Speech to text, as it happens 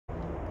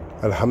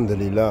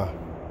Alhamdulillah,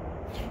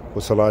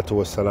 wa salatu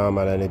wa salam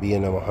ala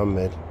nabiyyina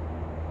Muhammad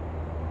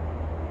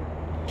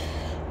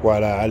wa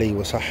ala alihi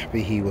wa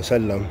sahbihi wa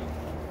sallam.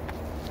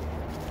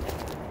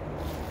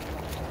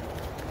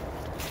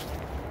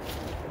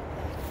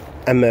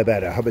 Amma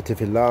ba'da, ahabati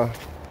fillah.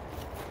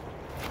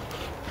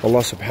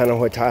 Allah subhanahu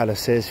wa ta'ala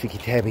says fi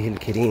kitabihi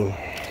al-kareem,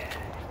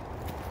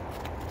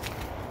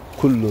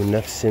 kullu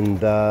nafsin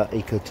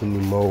dha'iqatul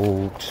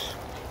maut.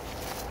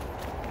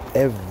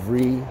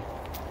 Every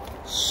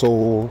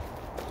soul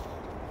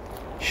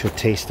shall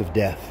taste of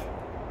death.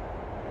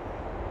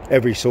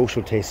 Every soul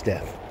shall taste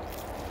death.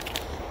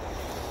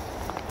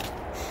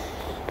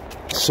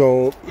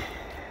 So,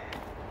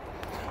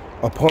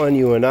 upon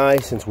you and I,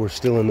 since we're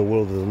still in the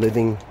world of the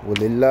living,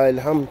 walillahi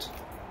alhamd,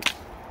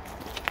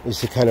 is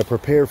to kind of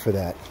prepare for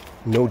that.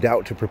 No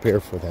doubt to prepare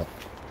for that.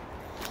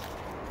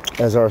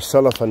 As our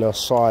salafana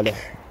salih,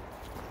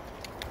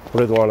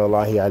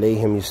 ridwanullahi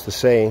alayhim, used to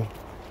say,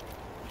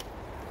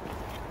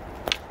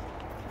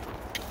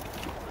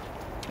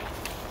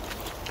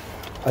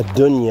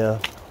 الدنيا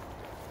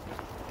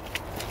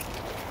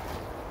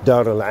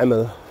دار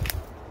العمل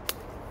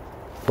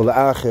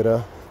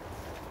والآخرة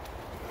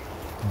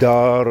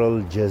دار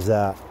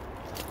الجزاء.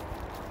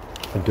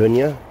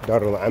 الدنيا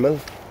دار العمل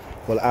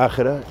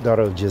والآخرة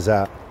دار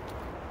الجزاء.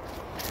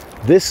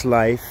 This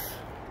life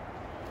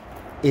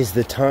is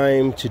the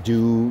time to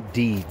do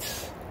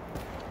deeds,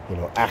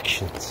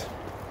 actions.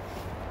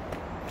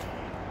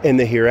 And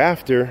the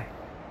hereafter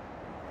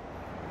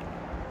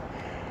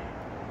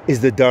is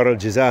the Dar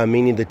al-Jaza,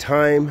 meaning the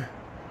time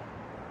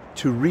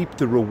to reap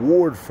the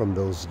reward from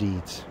those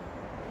deeds.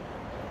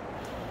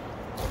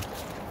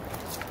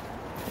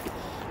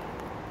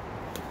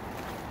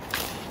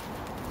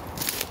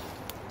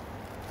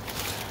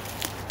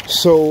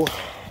 So,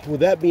 with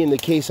that being the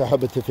case,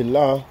 ahabati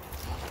fillah,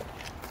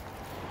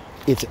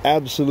 it's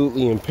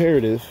absolutely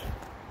imperative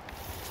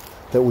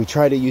that we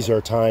try to use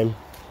our time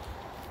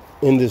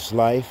in this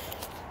life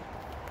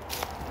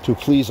to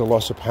please Allah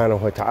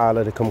subhanahu wa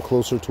ta'ala, to come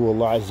closer to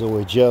Allah Azza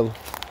wa Jal.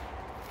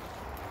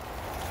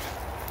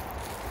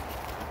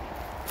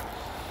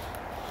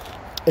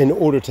 In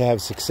order to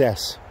have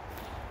success.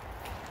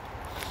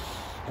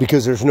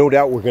 Because there's no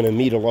doubt we're going to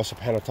meet Allah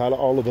subhanahu wa ta'ala.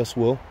 All of us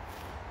will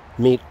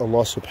meet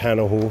Allah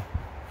subhanahu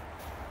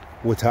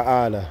wa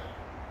ta'ala.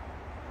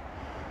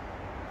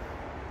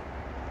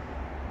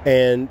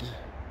 And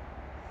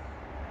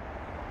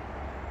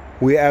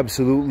we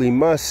absolutely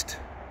must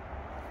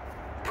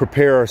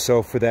prepare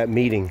ourselves for that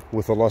meeting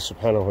with Allah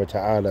subhanahu wa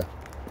ta'ala.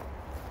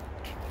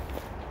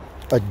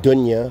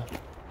 Ad-dunya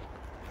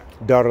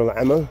dar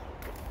al-amal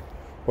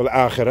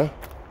wal-akhirah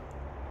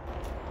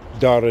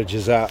dar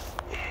al-jaza.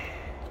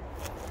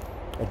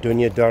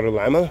 Ad-dunya dar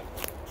al-amal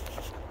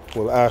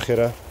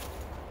wal-akhirah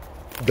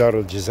dar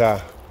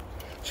al-jaza.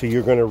 So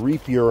you're going to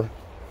reap your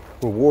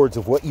rewards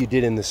of what you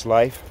did in this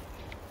life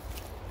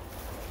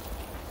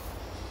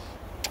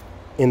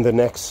in the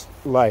next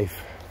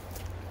life.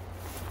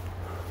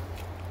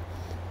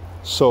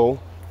 So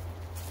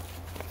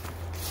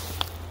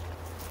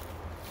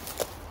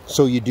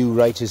you do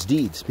righteous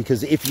deeds.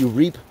 Because if you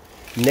reap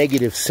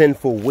negative,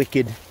 sinful,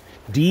 wicked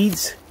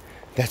deeds,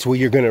 that's what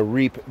you're going to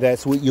reap.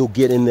 That's what you'll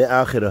get in the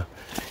akhirah.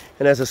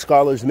 And as the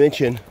scholars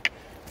mention,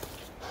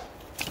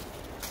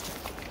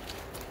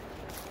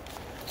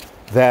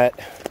 that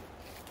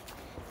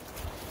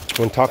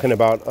when talking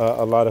about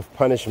a lot of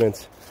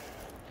punishments,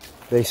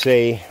 they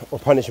say, or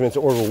punishments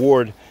or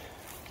reward,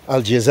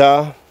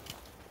 al-jaza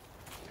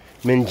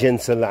min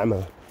jins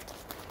al-amal,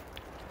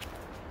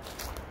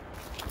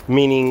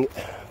 meaning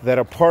that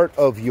a part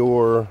of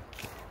your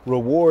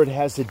reward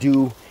has to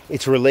do,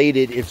 it's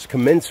related, it's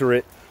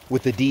commensurate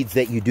with the deeds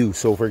that you do.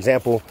 So for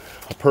example,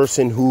 a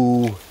person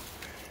who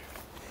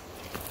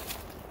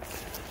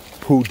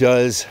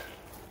does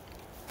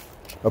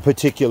a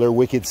particular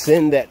wicked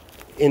sin, that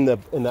in the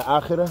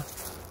akhirah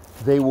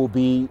they will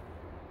be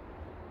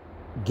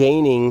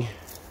gaining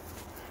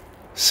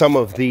some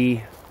of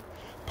the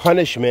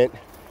punishment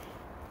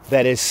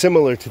that is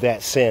similar to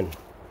that sin.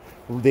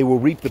 They will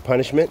reap the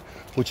punishment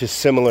which is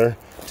similar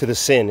to the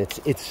sin.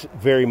 It's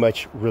very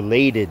much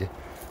related.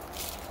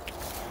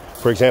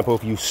 For example,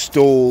 if you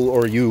stole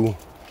or you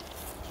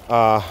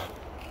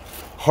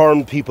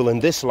harmed people in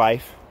this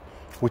life,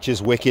 which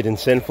is wicked and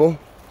sinful,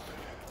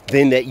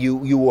 then that you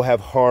will have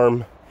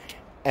harm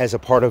as a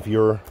part of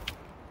your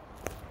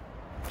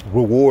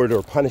reward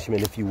or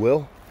punishment, if you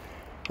will,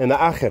 in the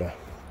akhirah.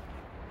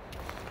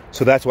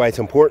 So that's why it's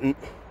important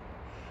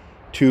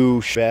to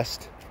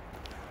invest,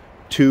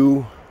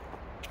 to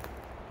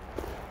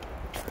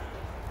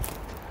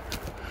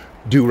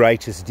do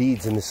righteous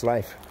deeds in this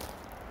life.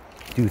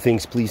 Do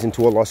things pleasing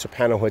to Allah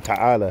subhanahu wa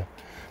ta'ala.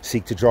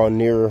 Seek to draw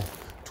nearer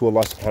to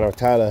Allah subhanahu wa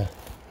ta'ala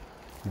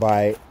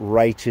by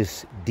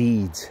righteous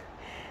deeds.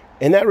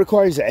 And that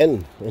requires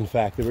ilm, in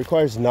fact. It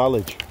requires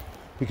knowledge.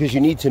 Because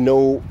you need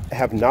to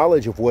have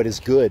knowledge of what is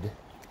good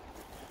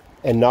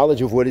and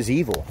knowledge of what is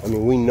evil. I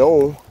mean, we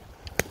know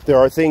there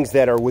are things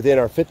that are within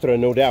our fitrah,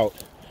 no doubt.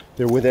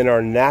 They're within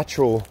our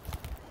natural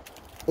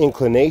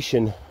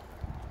inclination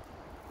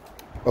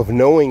of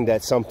knowing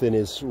that something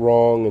is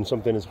wrong and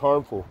something is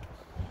harmful.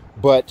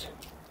 But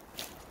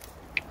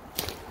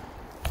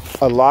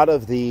a lot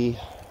of the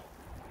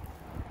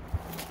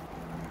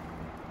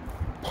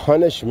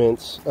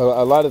punishments,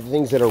 a lot of the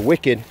things that are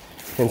wicked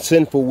and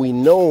sinful, we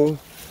know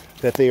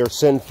that they are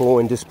sinful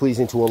and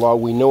displeasing to Allah.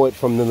 We know it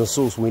from the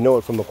Nusus, we know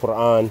it from the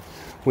Quran,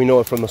 we know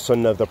it from the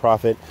Sunnah of the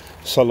Prophet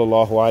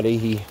sallallahu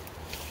alaihi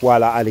wa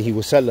alihi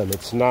wasallam.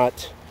 It's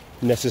not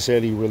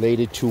necessarily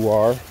related to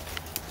our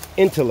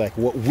intellect,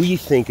 what we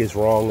think is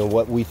wrong and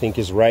what we think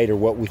is right, or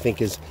what we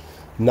think is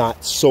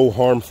not so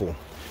harmful,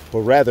 but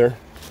rather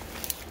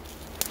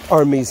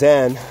our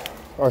mizan,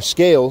 our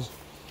scale,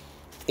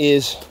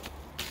 is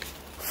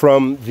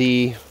from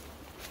the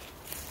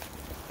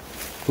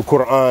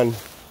Quran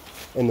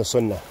and the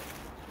Sunnah.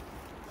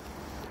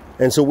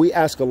 And so we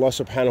ask Allah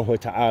subhanahu wa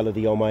ta'ala,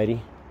 the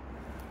Almighty,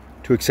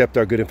 to accept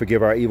our good and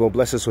forgive our evil.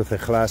 Bless us with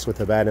ikhlas, with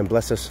abad, and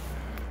bless us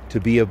to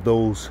be of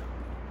those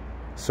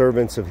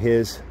servants of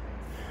His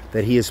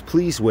that He is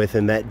pleased with,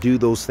 and that do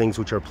those things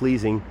which are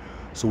pleasing,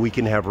 so we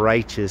can have a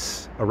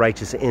righteous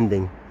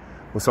ending.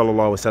 Wa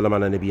sallallahu wa sallam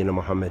ala nabiyyina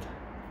Muhammad.